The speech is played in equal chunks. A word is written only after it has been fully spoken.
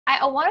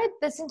I wanted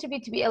this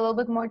interview to be a little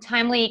bit more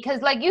timely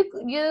because like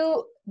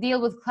you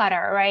deal with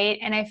clutter, right?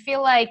 And I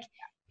feel like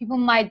people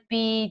might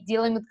be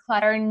dealing with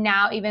clutter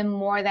now even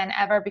more than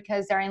ever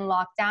because they're in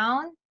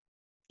lockdown.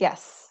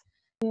 Yes.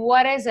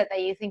 What is it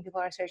that you think people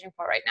are searching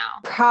for right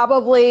now?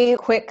 Probably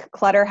quick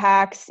clutter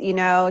hacks, in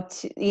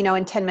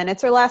 10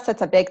 minutes or less.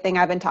 That's a big thing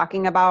I've been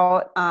talking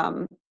about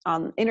on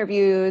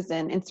interviews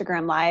and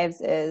Instagram lives,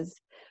 is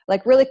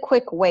like really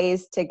quick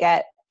ways to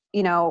get,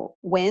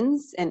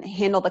 wins and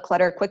handle the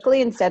clutter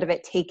quickly instead of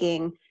it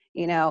taking,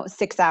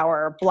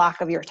 6-hour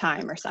block of your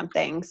time or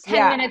something.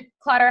 10-minute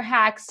clutter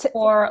hacks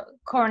for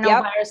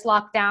coronavirus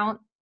lockdown.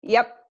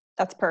 Yep.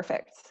 That's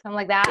perfect. Something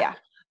like that. Yeah.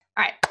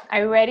 All right.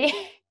 Are you ready?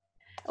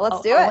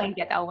 Let's do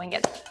it. I'll wing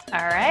it. All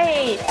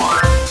right.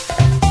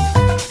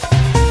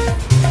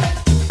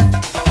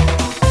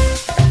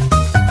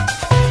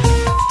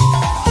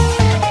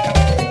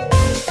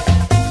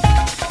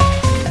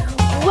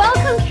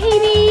 Welcome,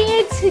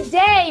 Katy.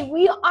 Today,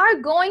 we are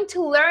going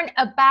to learn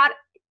about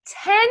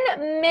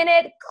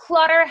 10-minute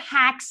clutter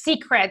hack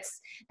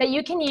secrets that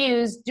you can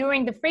use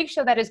during the freak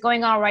show that is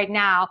going on right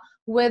now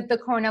with the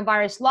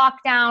coronavirus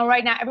lockdown.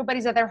 Right now,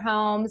 everybody's at their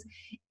homes.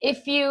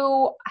 If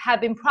you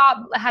have been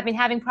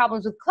having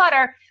problems with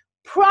clutter,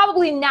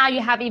 probably now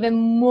you have even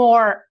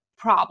more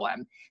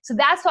problem. So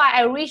that's why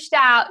I reached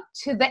out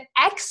to the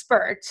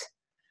expert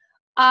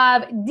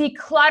of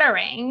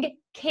decluttering,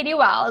 Katy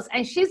Wells,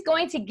 and she's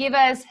going to give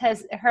us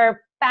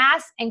her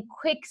fast and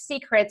quick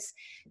secrets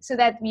so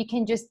that you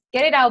can just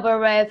get it over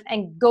with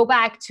and go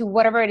back to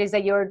whatever it is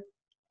that you're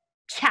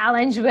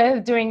challenged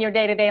with during your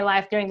day-to-day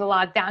life during the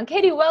lockdown.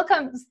 Katy,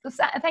 welcome.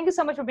 Thank you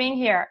so much for being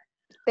here.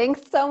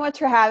 Thanks so much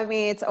for having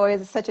me. It's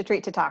always such a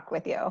treat to talk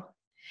with you.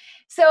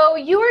 So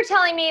you were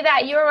telling me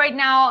that you're right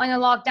now in a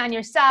lockdown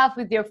yourself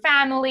with your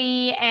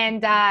family,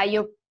 and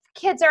your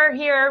kids are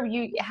here.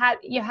 You had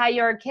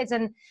your kids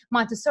in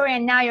Montessori,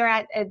 and now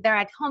they're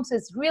at home. So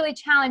it's really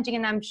challenging,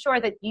 and I'm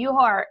sure that you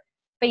are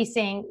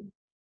facing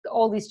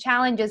all these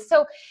challenges.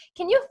 So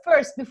can you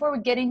first, before we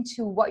get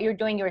into what you're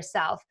doing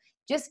yourself,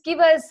 just give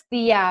us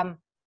the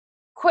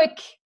quick,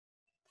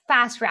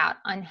 fast route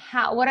on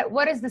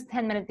what is this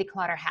 10-minute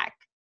declutter hack?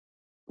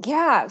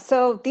 Yeah.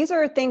 So these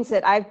are things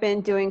that I've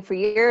been doing for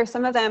years.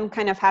 Some of them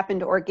kind of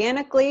happened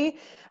organically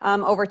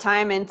over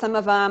time, and some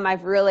of them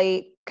I've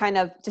really kind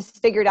of just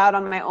figured out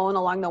on my own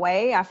along the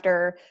way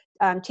after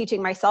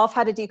teaching myself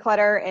how to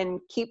declutter and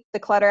keep the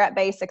clutter at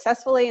bay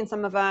successfully. And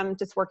some of them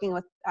just working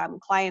with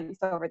clients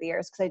over the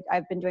years, because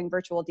I've been doing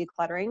virtual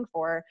decluttering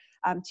for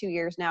 2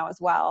 years now as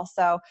well.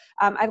 So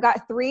I've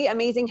got 3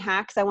 amazing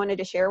hacks I wanted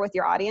to share with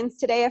your audience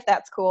today, if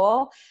that's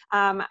cool.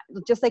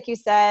 Just like you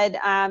said,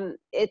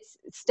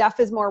 stuff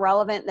is more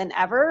relevant than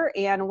ever.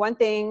 And one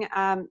thing,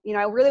 I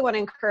really want to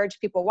encourage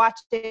people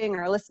watching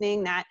or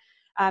listening that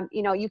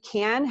you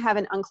can have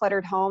an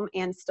uncluttered home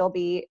and still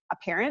be a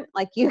parent.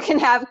 Like, you can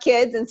have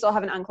kids and still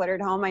have an uncluttered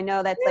home. I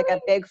know that's like a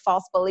big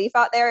false belief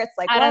out there. It's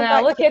like, I don't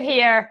know. Look at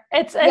here.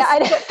 It's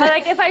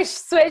like if I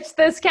switch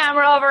this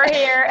camera over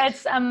here,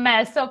 it's a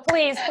mess. So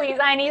please,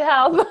 I need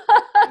help.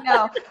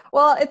 No.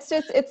 Well,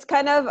 it's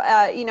kind of,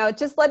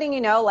 just letting you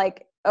know,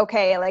 like,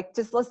 okay, like,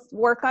 just let's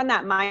work on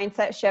that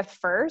mindset shift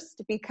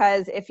first,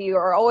 because if you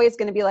are always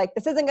going to be like,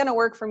 this isn't going to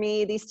work for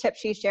me, these tips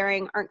she's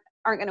sharing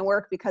aren't going to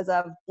work because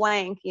of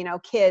blank,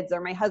 kids or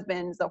my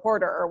husband's a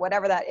hoarder or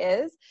whatever that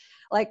is.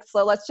 Like,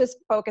 so let's just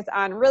focus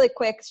on really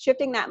quick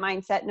shifting that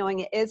mindset, knowing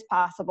it is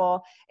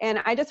possible.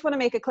 And I just want to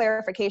make a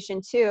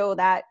clarification too,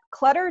 that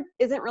clutter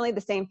isn't really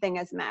the same thing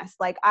as mess.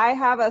 Like, I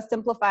have a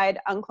simplified,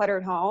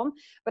 uncluttered home,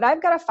 but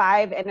I've got a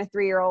 5 and a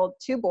 3-year-old,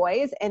 2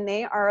 boys, and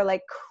they are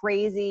like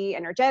crazy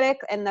energetic.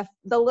 And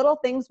the little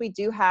things we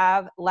do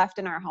have left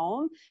in our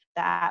home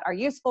that are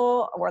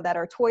useful or that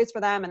are toys for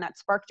them and that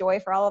spark joy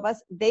for all of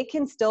us, they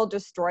can still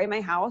destroy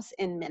my house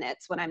in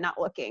minutes when I'm not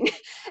looking.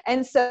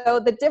 And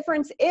so the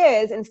difference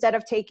is, instead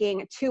of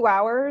taking 2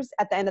 hours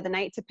at the end of the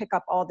night to pick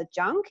up all the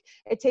junk,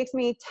 it takes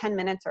me 10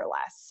 minutes or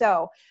less.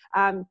 So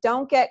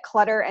don't get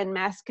clutter and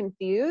mess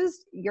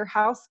confused. Your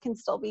house can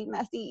still be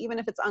messy even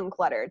if it's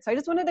uncluttered. So I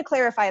just wanted to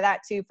clarify that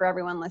too for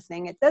everyone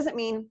listening. It doesn't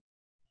mean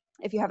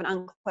if you have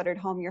an uncluttered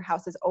home, your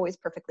house is always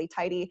perfectly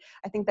tidy.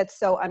 I think that's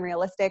so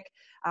unrealistic.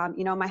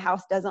 My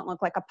house doesn't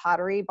look like a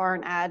Pottery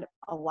Barn ad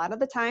a lot of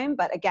the time.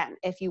 But again,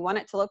 if you want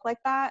it to look like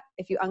that,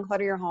 if you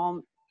unclutter your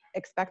home,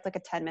 expect like a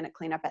 10-minute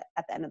cleanup at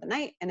the end of the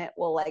night, and it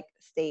will like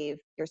save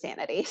your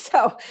sanity.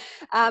 So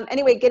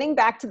anyway, getting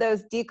back to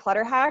those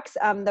declutter hacks,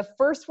 the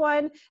first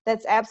one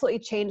that's absolutely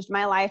changed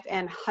my life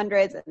and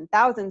hundreds and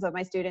thousands of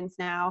my students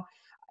now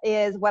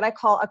is what I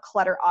call a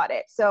clutter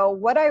audit. So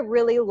what I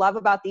really love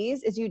about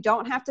these is you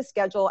don't have to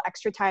schedule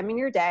extra time in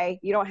your day.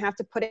 You don't have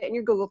to put it in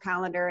your Google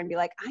Calendar and be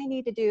like, I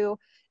need to do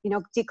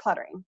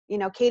decluttering.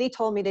 Katy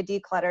told me to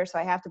declutter, so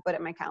I have to put it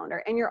in my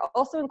calendar. And you're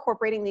also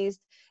incorporating these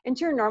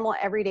into your normal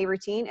everyday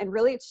routine. And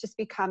really it's just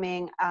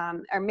becoming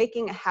or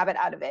making a habit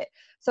out of it.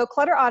 So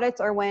clutter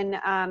audits are when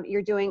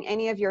you're doing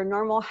any of your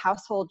normal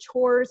household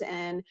chores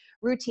and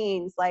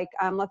routines. Like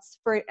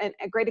for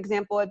a great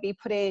example would be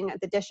putting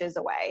the dishes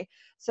away.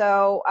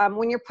 So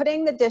when you're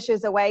putting the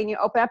dishes away and you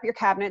open up your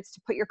cabinets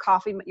to put your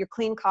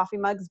clean coffee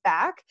mugs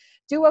back,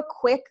 do a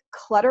quick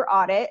clutter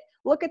audit.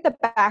 Look at the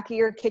back of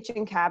your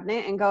kitchen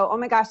cabinet and go, oh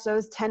my gosh,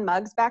 those 10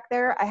 mugs back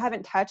there, I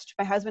haven't touched.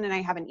 My husband and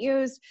I haven't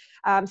used.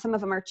 Some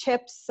of them are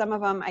chips. Some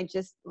of them I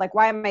just like,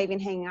 why am I even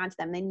hanging on to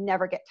them? They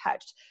never get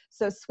touched.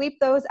 So sweep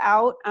those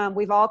out.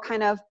 We've all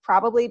kind of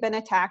probably been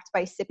attacked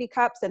by sippy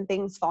cups and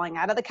things falling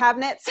out of the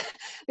cabinets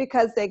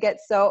because they get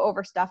so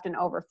overstuffed and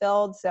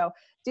overfilled. So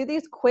do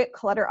these quick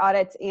clutter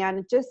audits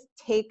and just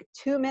take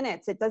 2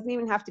 minutes. It doesn't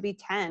even have to be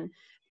 10.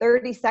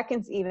 30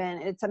 seconds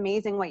even. It's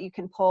amazing what you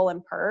can pull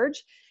and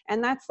purge.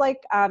 And that's like,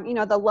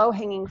 the low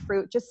hanging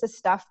fruit, just the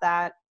stuff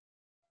that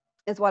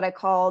is what I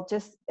call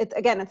it's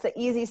the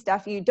easy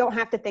stuff. You don't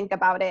have to think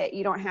about it.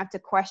 You don't have to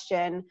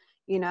question,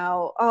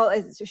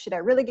 should I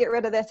really get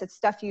rid of this? It's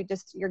stuff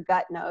your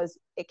gut knows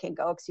it can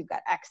go because you've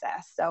got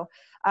excess. So,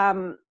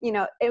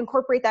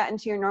 incorporate that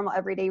into your normal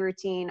everyday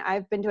routine.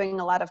 I've been doing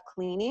a lot of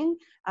cleaning.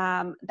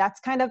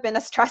 That's kind of been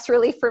a stress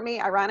relief for me,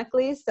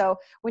 ironically. So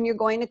when you're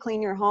going to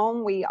clean your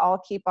home, we all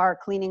keep our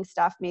cleaning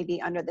stuff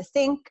maybe under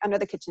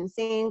the kitchen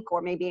sink,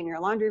 or maybe in your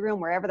laundry room,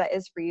 wherever that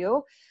is for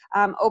you.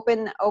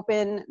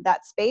 Open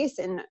that space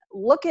and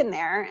look in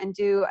there and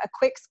do a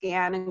quick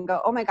scan and go,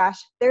 oh my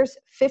gosh, there's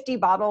 50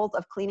 bottles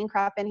of cleaning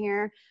crap in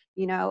here.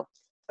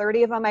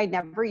 30 of them I'd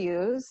never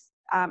use.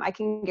 I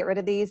can get rid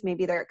of these.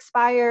 Maybe they're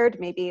expired.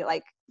 Maybe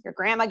like your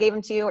grandma gave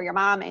them to you or your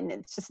mom, and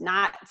it's just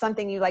not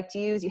something you like to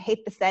use. You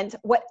hate the scent,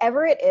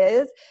 whatever it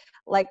is,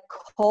 like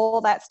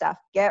pull that stuff,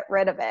 get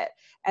rid of it.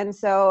 And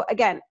so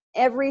again,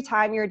 every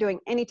time you're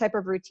doing any type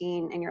of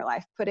routine in your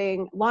life,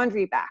 putting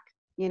laundry back,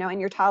 in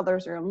your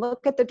toddler's room,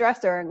 look at the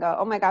dresser and go,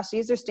 oh my gosh,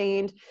 these are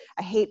stained.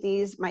 I hate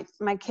these.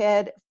 My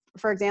kid,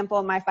 for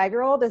example, my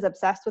 5-year-old is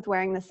obsessed with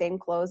wearing the same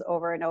clothes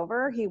over and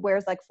over. He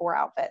wears like 4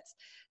 outfits.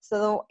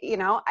 So,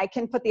 I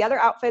can put the other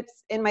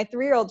outfits in my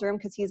 3-year-old's room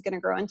because he's going to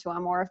grow into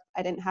them. Or if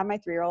I didn't have my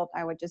 3-year-old,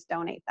 I would just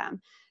donate them.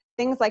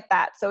 Things like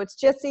that. So it's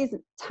just these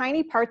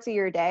tiny parts of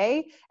your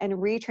day and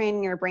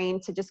retraining your brain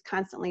to just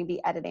constantly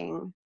be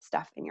editing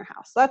stuff in your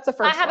house. So that's the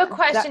first one. I have a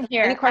question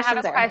here. Any questions I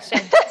have a question.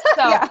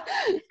 So,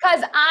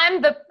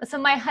 because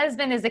my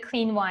husband is a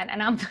clean one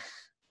and I'm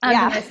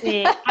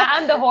messy.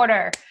 I'm the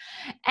hoarder.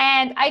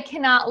 And I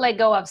cannot let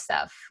go of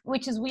stuff,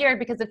 which is weird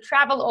because I've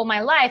traveled all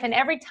my life. And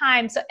every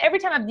time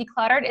I've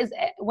decluttered is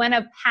when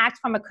I've packed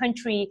from a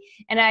country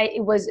and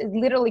it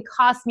literally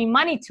cost me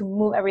money to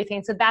move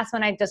everything. So that's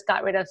when I just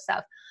got rid of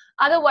stuff.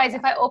 Otherwise,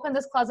 if I open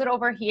this closet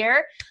over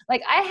here,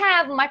 like I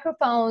have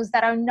microphones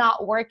that are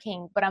not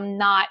working, but I'm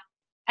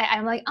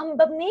like,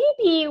 but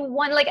maybe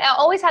one, like I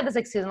always had this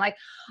excuse. I'm like,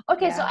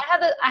 okay, so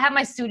I have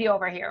my studio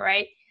over here,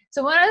 right?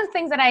 So one of the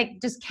things that I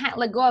just can't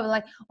let go of is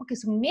like, okay,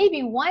 so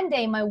maybe one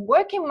day my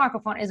working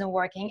microphone isn't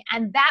working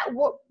and that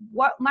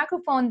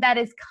microphone that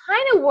is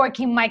kind of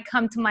working might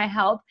come to my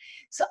help.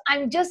 So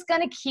I'm just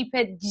going to keep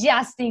it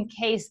just in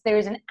case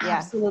there's an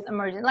absolute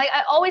emergency. Like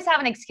I always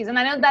have an excuse and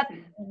I know that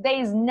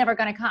day is never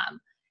going to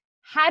come.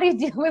 How do you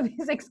deal with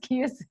these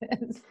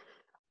excuses?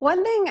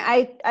 One thing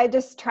I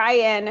just try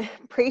and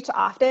preach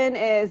often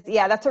is,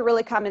 that's a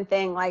really common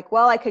thing. Like,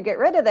 well, I could get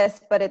rid of this,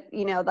 but it,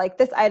 like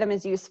this item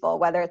is useful,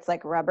 whether it's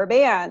like rubber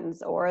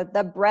bands or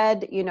the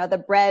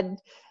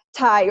bread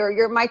tie or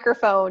your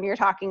microphone you're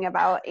talking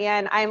about.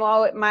 And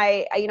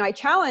I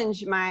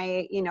challenge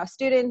my,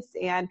 students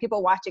and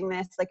people watching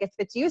this, like if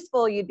it's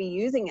useful, you'd be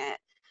using it.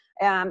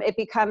 It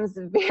becomes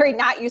very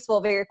not useful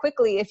very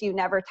quickly if you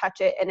never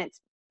touch it and it's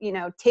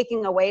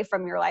taking away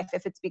from your life,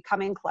 if it's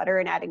becoming clutter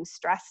and adding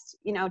stress,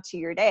 to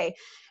your day.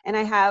 And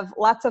I have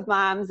lots of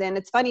moms, and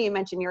it's funny you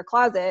mentioned your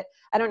closet.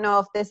 I don't know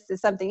if this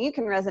is something you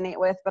can resonate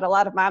with, but a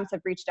lot of moms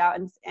have reached out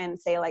and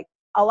say like,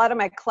 a lot of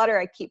my clutter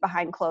I keep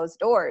behind closed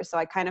doors. So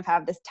I kind of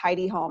have this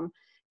tidy home,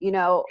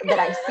 that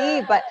I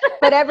see, but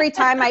every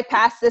time I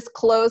pass this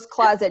closed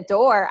closet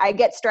door, I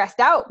get stressed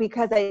out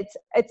because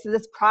it's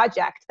this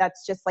project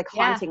that's just like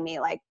haunting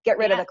me, like get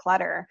rid of the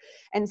clutter.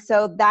 And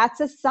so that's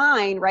a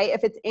sign, right?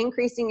 If it's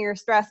increasing your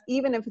stress,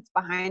 even if it's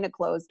behind a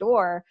closed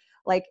door,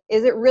 like,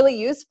 is it really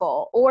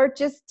useful? Or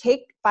just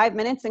take 5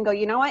 minutes and go,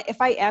 you know what, if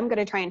I am going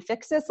to try and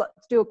fix this,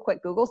 let's do a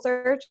quick Google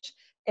search.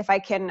 If I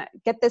can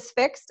get this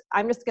fixed,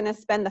 I'm just going to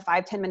spend the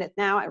 5-10 minutes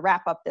now and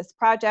wrap up this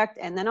project.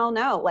 And then I'll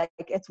know like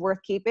it's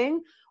worth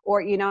keeping,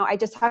 or, I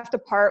just have to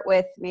part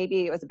with,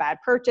 maybe it was a bad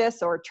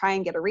purchase, or try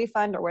and get a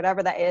refund or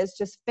whatever that is.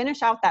 Just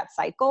finish out that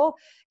cycle,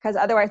 because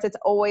otherwise it's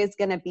always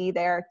going to be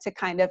there to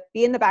kind of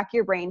be in the back of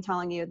your brain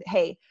telling you,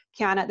 hey,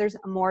 Kiana, there's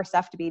more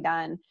stuff to be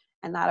done.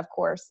 And that, of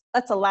course,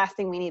 that's the last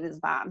thing we need as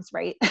moms,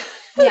 right?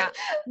 Yeah.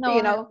 No,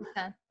 100%.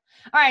 All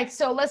right.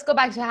 So let's go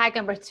back to hack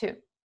number 2.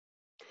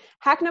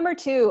 Hack number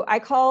 2, I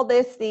call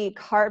this the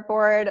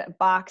cardboard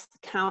box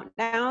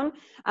countdown.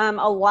 A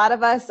lot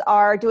of us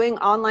are doing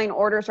online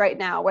orders right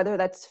now, whether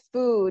that's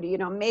food,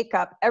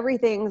 makeup,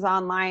 everything's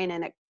online,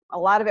 and a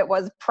lot of it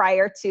was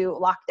prior to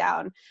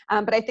lockdown.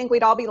 But I think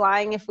we'd all be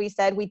lying if we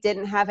said we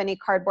didn't have any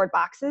cardboard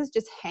boxes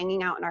just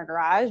hanging out in our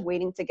garage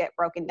waiting to get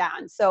broken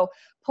down. So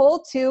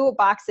pull 2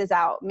 boxes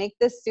out. Make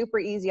this super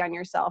easy on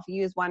yourself.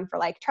 Use one for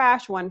like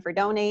trash, one for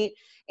donate,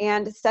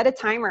 and set a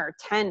timer,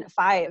 10,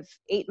 5,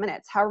 8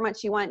 minutes, however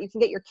much you want. You can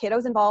get your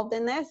kiddos involved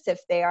in this if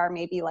they are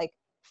maybe like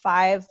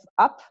 5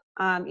 up.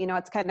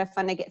 It's kind of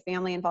fun to get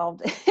family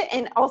involved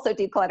and also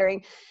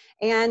decluttering.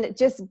 And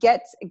just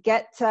get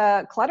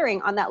to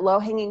cluttering on that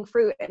low-hanging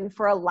fruit. And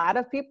for a lot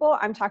of people,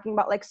 I'm talking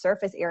about like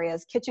surface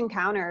areas, kitchen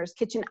counters,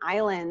 kitchen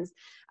islands,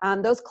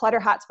 those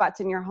clutter hotspots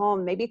in your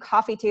home, maybe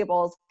coffee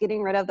tables,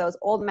 getting rid of those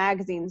old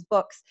magazines,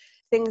 books,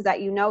 things that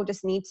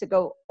just need to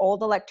go,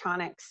 old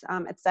electronics,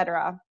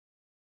 etc.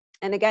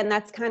 And again,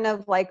 that's kind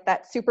of like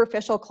that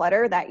superficial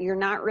clutter that you're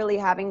not really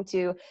having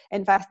to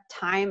invest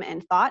time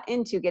and thought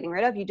into getting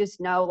rid of. You just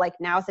know, like,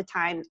 now's the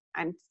time.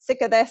 I'm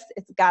sick of this.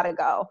 It's got to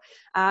go.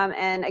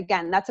 And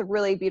again, that's a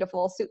really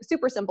beautiful,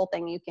 super simple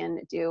thing you can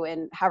do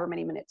in however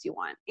many minutes you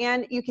want.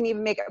 And you can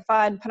even make it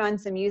fun, put on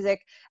some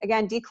music.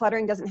 Again,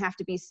 decluttering doesn't have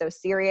to be so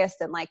serious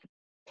and like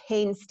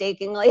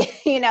painstakingly,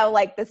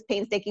 like this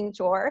painstaking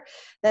chore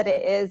that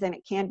it is, and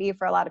it can be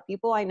for a lot of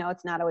people. I know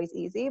it's not always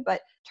easy,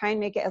 but try and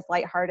make it as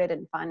lighthearted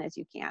and fun as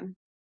you can.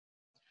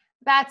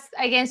 That's,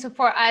 again, so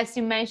for us,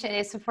 you mentioned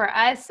it. So for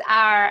us,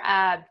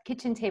 our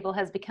kitchen table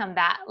has become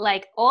that.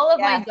 Like all of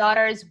my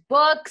daughter's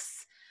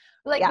books,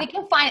 like they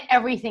can find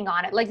everything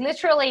on it. Like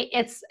literally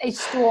it's a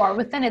store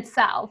within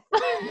itself.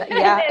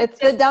 Yeah, it's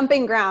the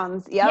dumping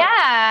grounds. Yep.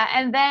 Yeah.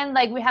 And then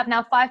like we have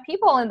now 5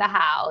 people in the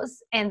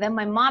house. And then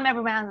my mom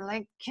every round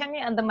like, can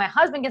you? And then my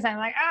husband gets, I'm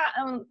like,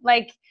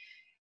 like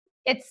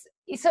it's,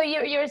 so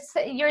you're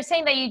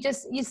saying that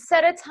you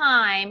set a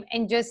time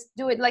and just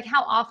do it. Like,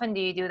 how often do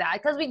you do that?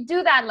 Because we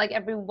do that like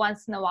every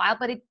once in a while,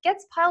 but it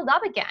gets piled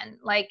up again.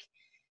 Like,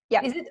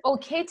 is it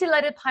okay to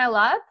let it pile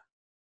up?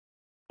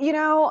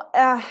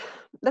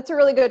 That's a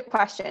really good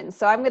question.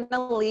 So I'm going to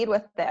lead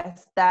with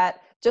this,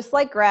 that just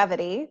like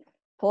gravity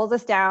pulls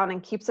us down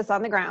and keeps us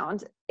on the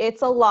ground,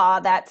 it's a law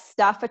that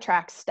stuff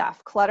attracts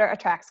stuff, clutter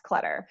attracts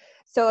clutter.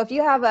 So if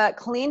you have a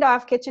cleaned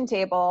off kitchen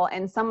table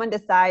and someone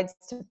decides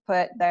to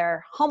put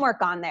their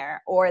homework on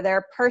there or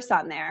their purse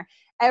on there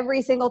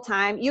every single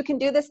time, you can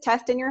do this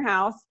test in your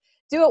house.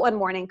 Do it one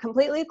morning,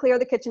 completely clear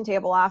the kitchen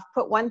table off,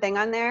 put one thing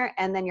on there,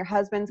 and then your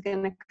husband's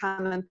going to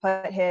come and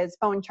put his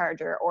phone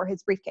charger or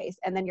his briefcase.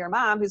 And then your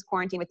mom, who's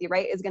quarantined with you,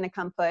 right, is going to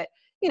come put,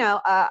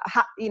 a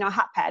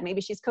hot pad.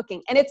 Maybe she's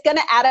cooking. And it's going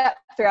to add up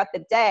throughout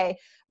the day,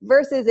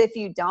 versus if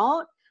you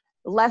don't,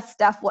 less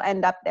stuff will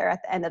end up there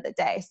at the end of the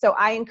day. So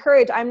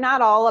I'm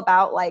not all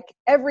about like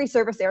every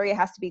surface area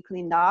has to be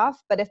cleaned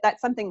off, but if that's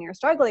something you're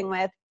struggling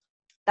with,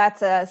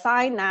 that's a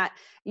sign that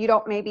you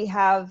don't maybe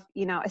have,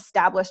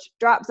 established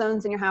drop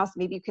zones in your house.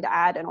 Maybe you could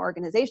add an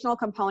organizational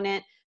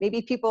component.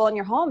 Maybe people in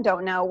your home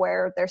don't know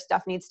where their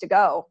stuff needs to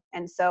go.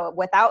 And so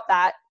without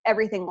that,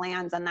 everything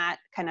lands on that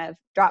kind of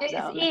drop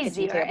zone. It's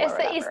easy, right?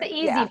 It's the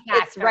easy factor.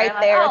 It's right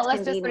there. It's let's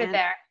convenient. just put it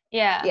there.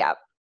 Yeah.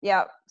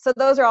 Yeah. So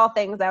those are all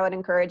things I would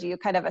encourage you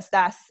kind of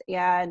assess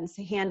and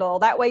handle.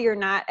 That way you're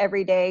not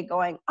every day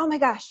going, oh my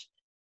gosh,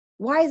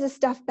 why is this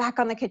stuff back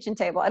on the kitchen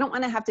table? I don't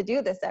want to have to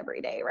do this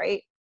every day,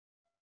 right?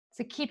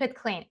 So keep it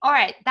clean. All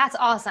right, that's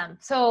awesome.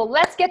 So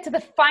let's get to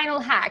the final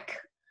hack.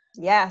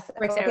 Yes.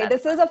 Okay,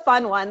 this is a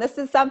fun one. This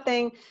is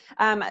something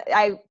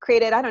I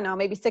created, I don't know,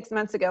 maybe 6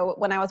 months ago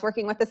when I was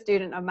working with a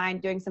student of mine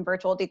doing some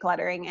virtual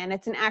decluttering. And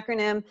it's an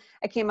acronym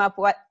I came up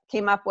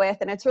with,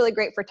 and it's really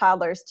great for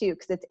toddlers too,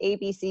 because it's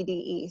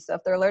ABCDE. So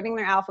if they're learning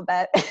their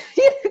alphabet,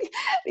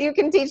 you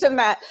can teach them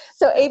that.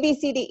 So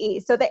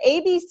ABCDE. So the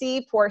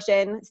ABC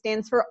portion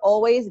stands for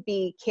always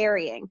be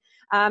carrying.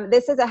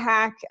 This is a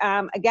hack.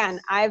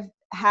 Again, I've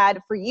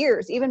had for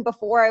years, even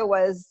before I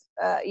was,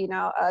 a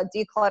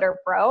declutter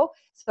pro.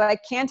 So I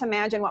can't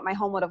imagine what my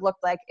home would have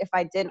looked like if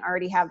I didn't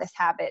already have this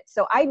habit.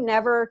 So I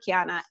never,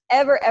 Kiana,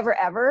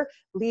 ever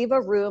leave a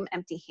room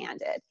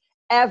empty-handed.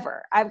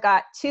 Ever. I've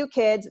got 2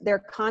 kids.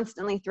 They're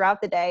constantly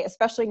throughout the day,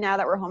 especially now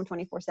that we're home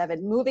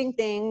 24/7, moving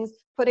things,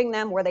 putting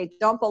them where they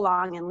don't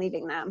belong and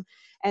leaving them.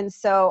 And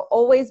so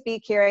always be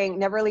carrying,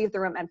 never leave the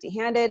room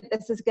empty-handed.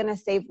 This is going to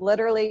save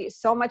literally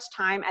so much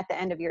time at the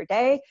end of your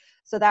day.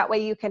 So that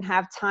way you can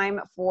have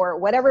time for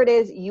whatever it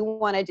is you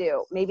want to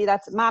do. Maybe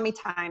that's mommy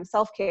time,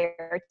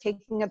 self-care,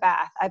 taking a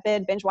bath. I've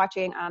been binge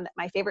watching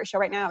my favorite show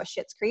right now is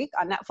Schitt's Creek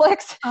on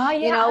Netflix. Oh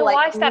yeah, I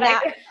watched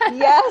that.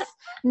 Yes.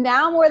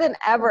 Now more than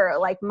ever,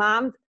 like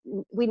moms,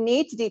 we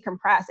need to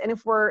decompress. And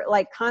if we're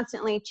like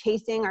constantly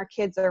chasing our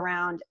kids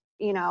around,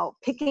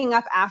 picking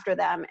up after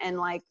them, and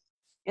like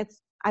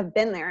I've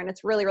been there, and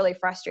it's really, really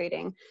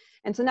frustrating.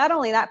 And so not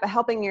only that, but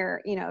helping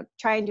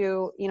trying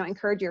to,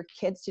 encourage your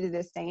kids to do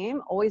the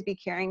same. Always be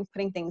caring,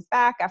 putting things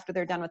back after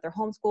they're done with their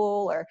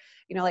homeschool or,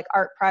 like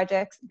art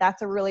projects.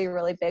 That's a really,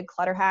 really big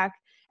clutter hack.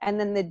 And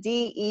then the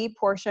DE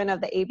portion of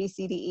the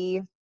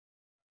ABCDE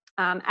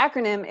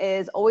acronym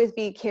is always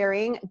be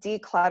caring,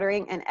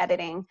 decluttering, and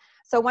editing.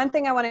 So one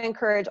thing I want to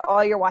encourage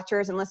all your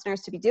watchers and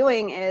listeners to be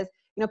doing is,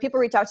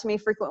 people reach out to me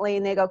frequently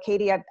and they go,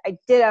 Katy, I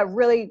did a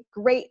really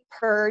great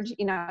purge,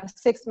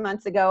 6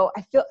 months ago.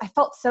 I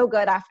felt so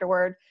good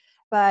afterward,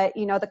 but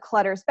the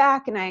clutter's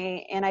back and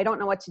I don't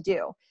know what to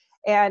do.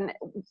 And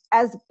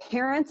as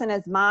parents and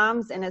as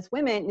moms and as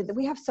women,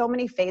 we have so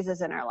many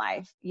phases in our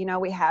life.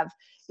 We have,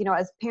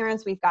 as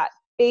parents, we've got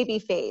baby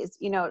phase,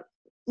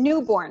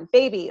 newborn,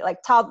 baby, like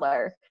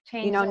toddler,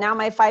 now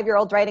my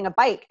 5-year-old riding a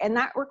bike, and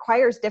that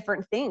requires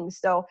different things.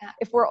 So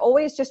if we're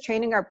always just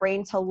training our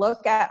brain to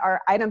look at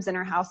our items in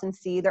our house and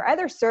see they're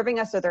either serving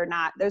us or they're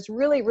not, there's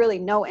really, really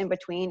no in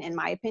between, in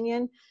my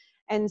opinion.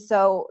 And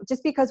so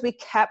just because we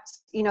kept,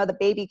 the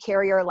baby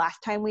carrier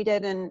last time we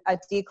did a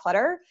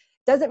declutter,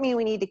 doesn't mean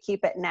we need to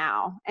keep it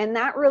now. And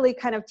that really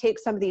kind of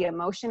takes some of the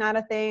emotion out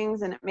of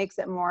things, and it makes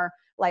it more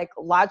like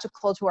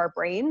logical to our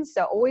brains.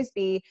 So always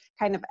be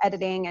kind of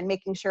editing and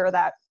making sure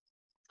that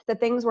the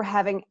things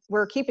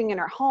we're keeping in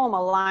our home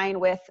align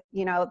with,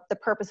 the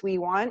purpose we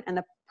want and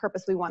the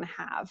purpose we want to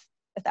have,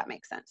 if that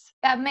makes sense.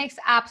 That makes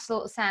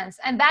absolute sense.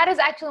 And that is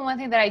actually one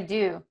thing that I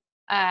do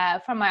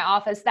from my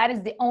office. That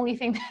is the only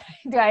thing that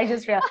I do. I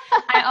just realized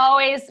I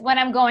always, when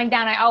I'm going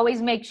down, I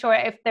always make sure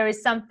if there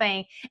is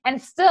something, and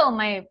still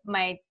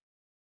my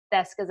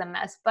desk is a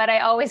mess, but I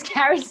always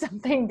carry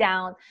something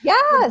down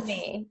with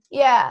me.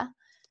 Yeah.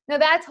 No,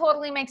 that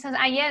totally makes sense.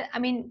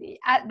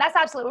 That's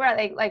absolutely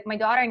right. Like my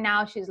daughter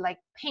now, she's like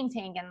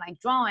painting and like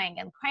drawing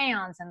and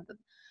crayons and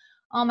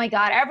oh my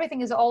God,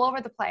 everything is all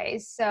over the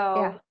place.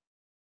 So,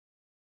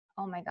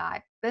 oh my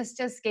God, this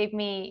just gave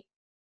me,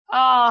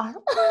 now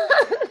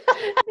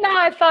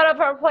I thought of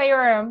her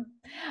playroom.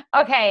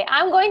 Okay,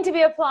 I'm going to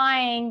be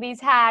applying these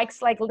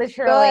hacks like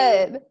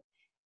literally. Good.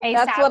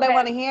 That's what I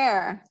want to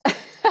hear.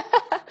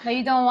 No,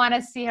 you don't want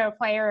to see her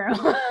playroom.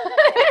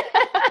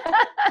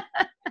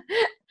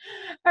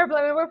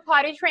 We were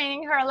potty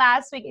training her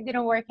last week. It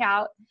didn't work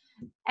out.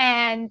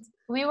 And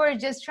we were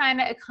just trying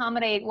to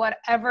accommodate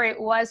whatever it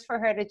was for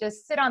her to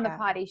just sit on the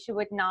potty. She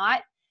would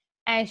not.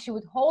 And she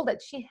would hold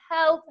it. She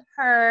held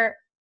her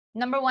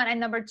number 1 and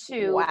number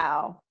 2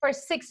 for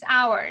 6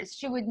 hours.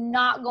 She would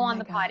not go on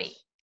the potty.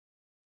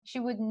 She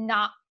would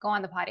not go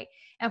on the potty.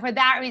 And for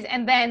that reason,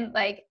 and then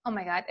like, oh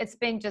my God, it's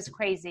been just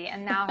crazy.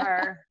 And now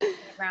her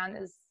ground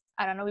is,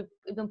 I don't know,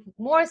 we've been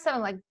more so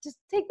like, just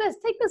take this,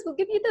 we'll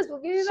give you this,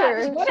 we'll give you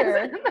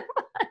that.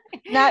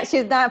 Sure.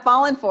 She's not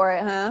falling for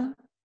it, huh?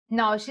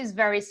 No, she's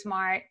very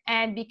smart.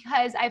 And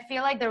because I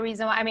feel like the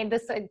reason why,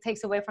 this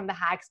takes away from the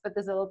hacks, but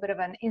there's a little bit of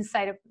an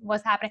insight of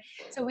what's happening.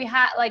 So we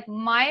had like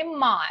my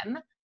mom,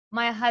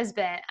 my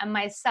husband, and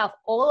myself,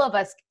 all of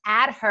us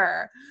at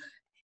her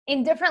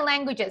in different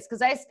languages,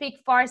 because I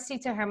speak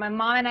Farsi to her. My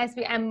mom and I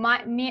speak, and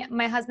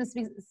my husband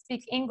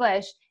speaks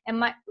English,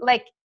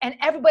 and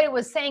everybody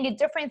was saying a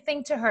different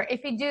thing to her.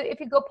 If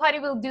you go potty,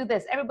 we'll do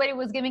this. Everybody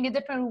was giving a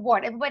different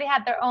reward. Everybody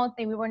had their own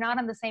thing. We were not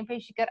on the same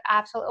page. She got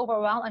absolutely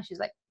overwhelmed, and she's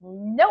like,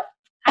 "Nope,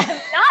 I'm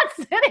not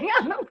sitting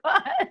on the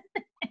butt."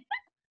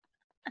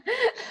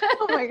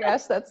 Oh my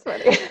gosh, that's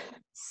funny.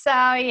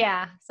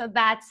 So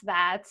that's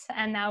that.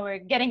 And now we're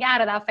getting out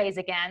of that phase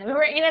again. We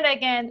were in it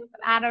again,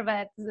 out of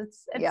it.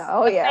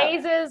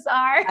 Phases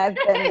are I've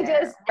been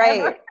there. just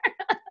right.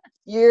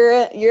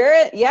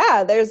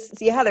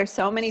 There's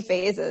so many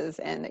phases,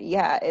 and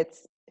it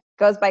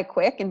goes by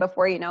quick, and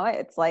before you know it,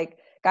 it's like,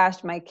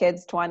 gosh, my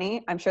kid's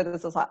 20. I'm sure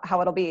this is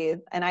how it'll be,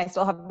 and I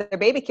still have their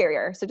baby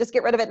carrier. So just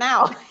get rid of it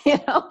now. He's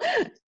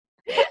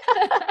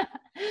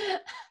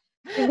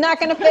not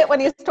going to fit when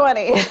he's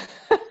 20.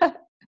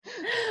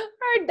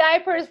 Her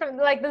diapers from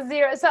like the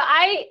zero. So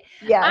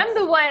I'm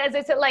the one, as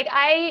I said, like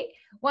I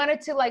wanted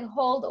to like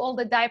hold all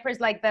the diapers,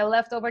 like the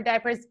leftover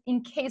diapers,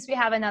 in case we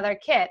have another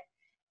kid.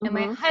 And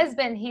my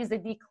husband, he's a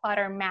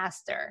declutter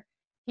master.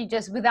 He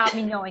just, without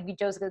me knowing, he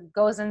just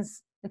goes and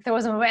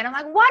throws them away. And I'm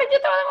like, why did you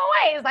throw them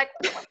away? He's like,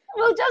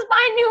 we'll just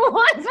buy new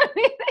ones.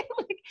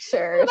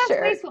 Sure.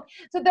 Graceful.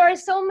 So there are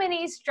so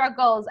many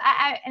struggles.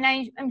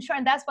 I'm sure,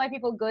 and that's why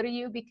people go to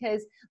you,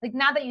 because like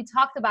now that you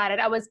talked about it,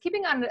 I was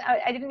keeping on,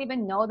 I didn't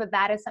even know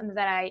that is something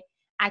that I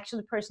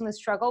actually personally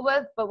struggle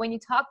with. But when you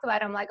talked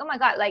about it, I'm like, oh my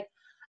God, like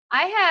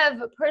I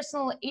have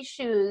personal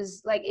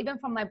issues, like even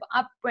from my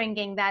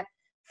upbringing, that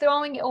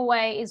throwing it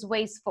away is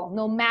wasteful,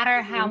 no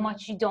matter how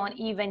much you don't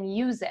even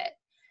use it.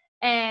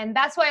 And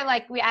that's why,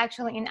 like, we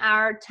actually, in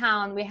our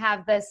town, we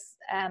have this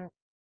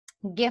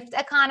gift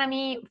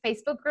economy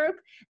Facebook group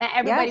that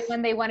everybody,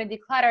 when they want to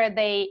declutter,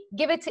 they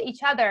give it to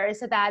each other,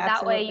 so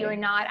that way you're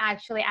not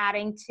actually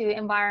adding to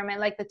environment,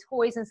 like the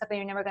toys and stuff that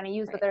you're never going to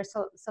use, but they're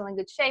still in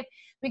good shape.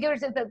 We give it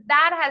to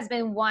that has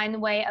been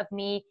one way of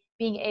me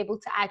being able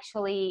to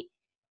actually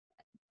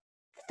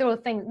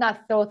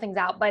not throw things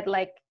out, but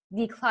like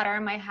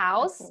declutter my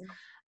house.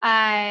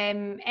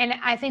 And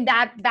I think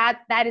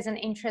that is an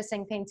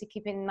interesting thing to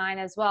keep in mind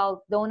as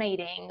well.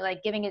 Donating,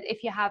 like giving it,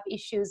 if you have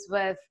issues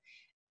with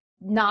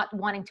not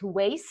wanting to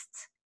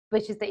waste,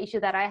 which is the issue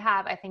that I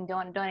have, I think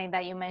donating,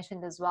 that you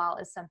mentioned as well,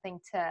 is something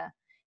to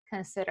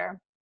consider.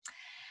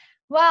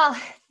 Well,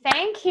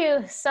 thank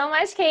you so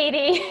much,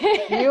 Katy.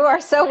 You are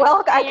so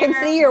welcome. I can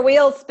see your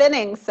wheels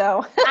spinning,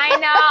 so. I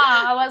know.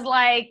 I was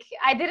like,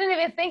 I didn't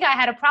even think I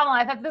had a problem.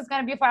 I thought this was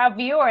going to be for our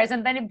viewers,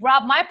 and then it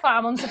brought my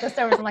problems to the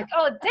surface. I'm like,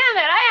 oh, damn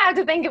it, I have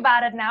to think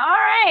about it now. All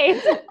right.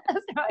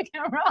 Let's rock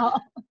and roll.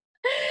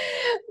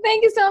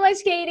 Thank you so much,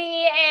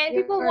 Katy. And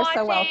people watching,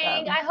 so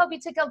welcome. I hope you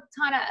took a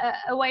ton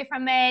away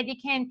from it. You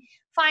can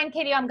find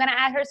Katy. I'm going to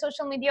add her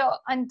social media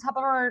on top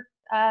of her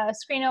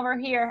screen over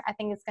here. I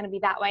think it's going to be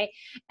that way.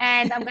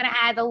 And I'm going to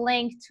add a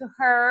link to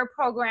her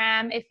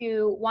program if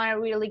you want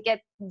to really get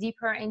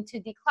deeper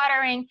into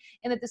decluttering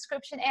in the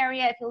description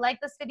area. If you like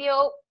this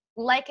video,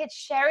 like it,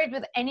 share it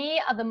with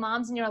any of the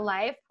moms in your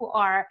life who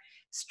are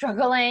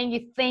struggling,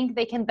 you think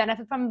they can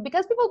benefit from it,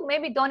 because people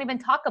maybe don't even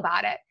talk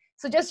about it.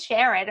 So just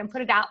share it and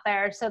put it out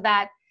there so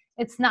that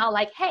it's not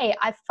like, hey,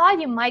 I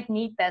thought you might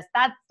need this.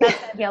 That's gonna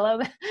be a little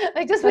bit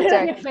like, just put it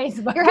on your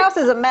Facebook. Your house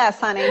is a mess,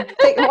 honey.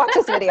 Watch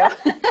this video.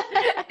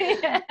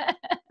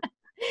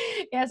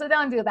 Yeah, so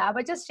don't do that,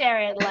 but just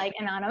share it like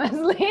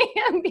anonymously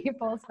on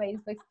people's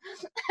Facebooks.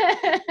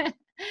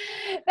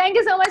 Thank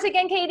you so much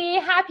again, Katy.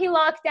 Happy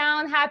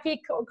lockdown,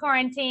 happy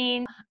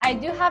quarantine. I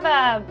do have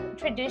a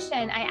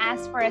tradition. I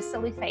ask for a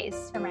silly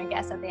face from our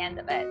guests at the end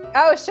of it.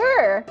 Oh,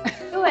 sure.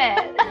 Do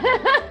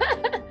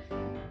it.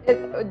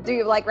 Do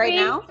you like right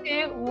now?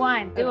 3, 2,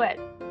 1, do it.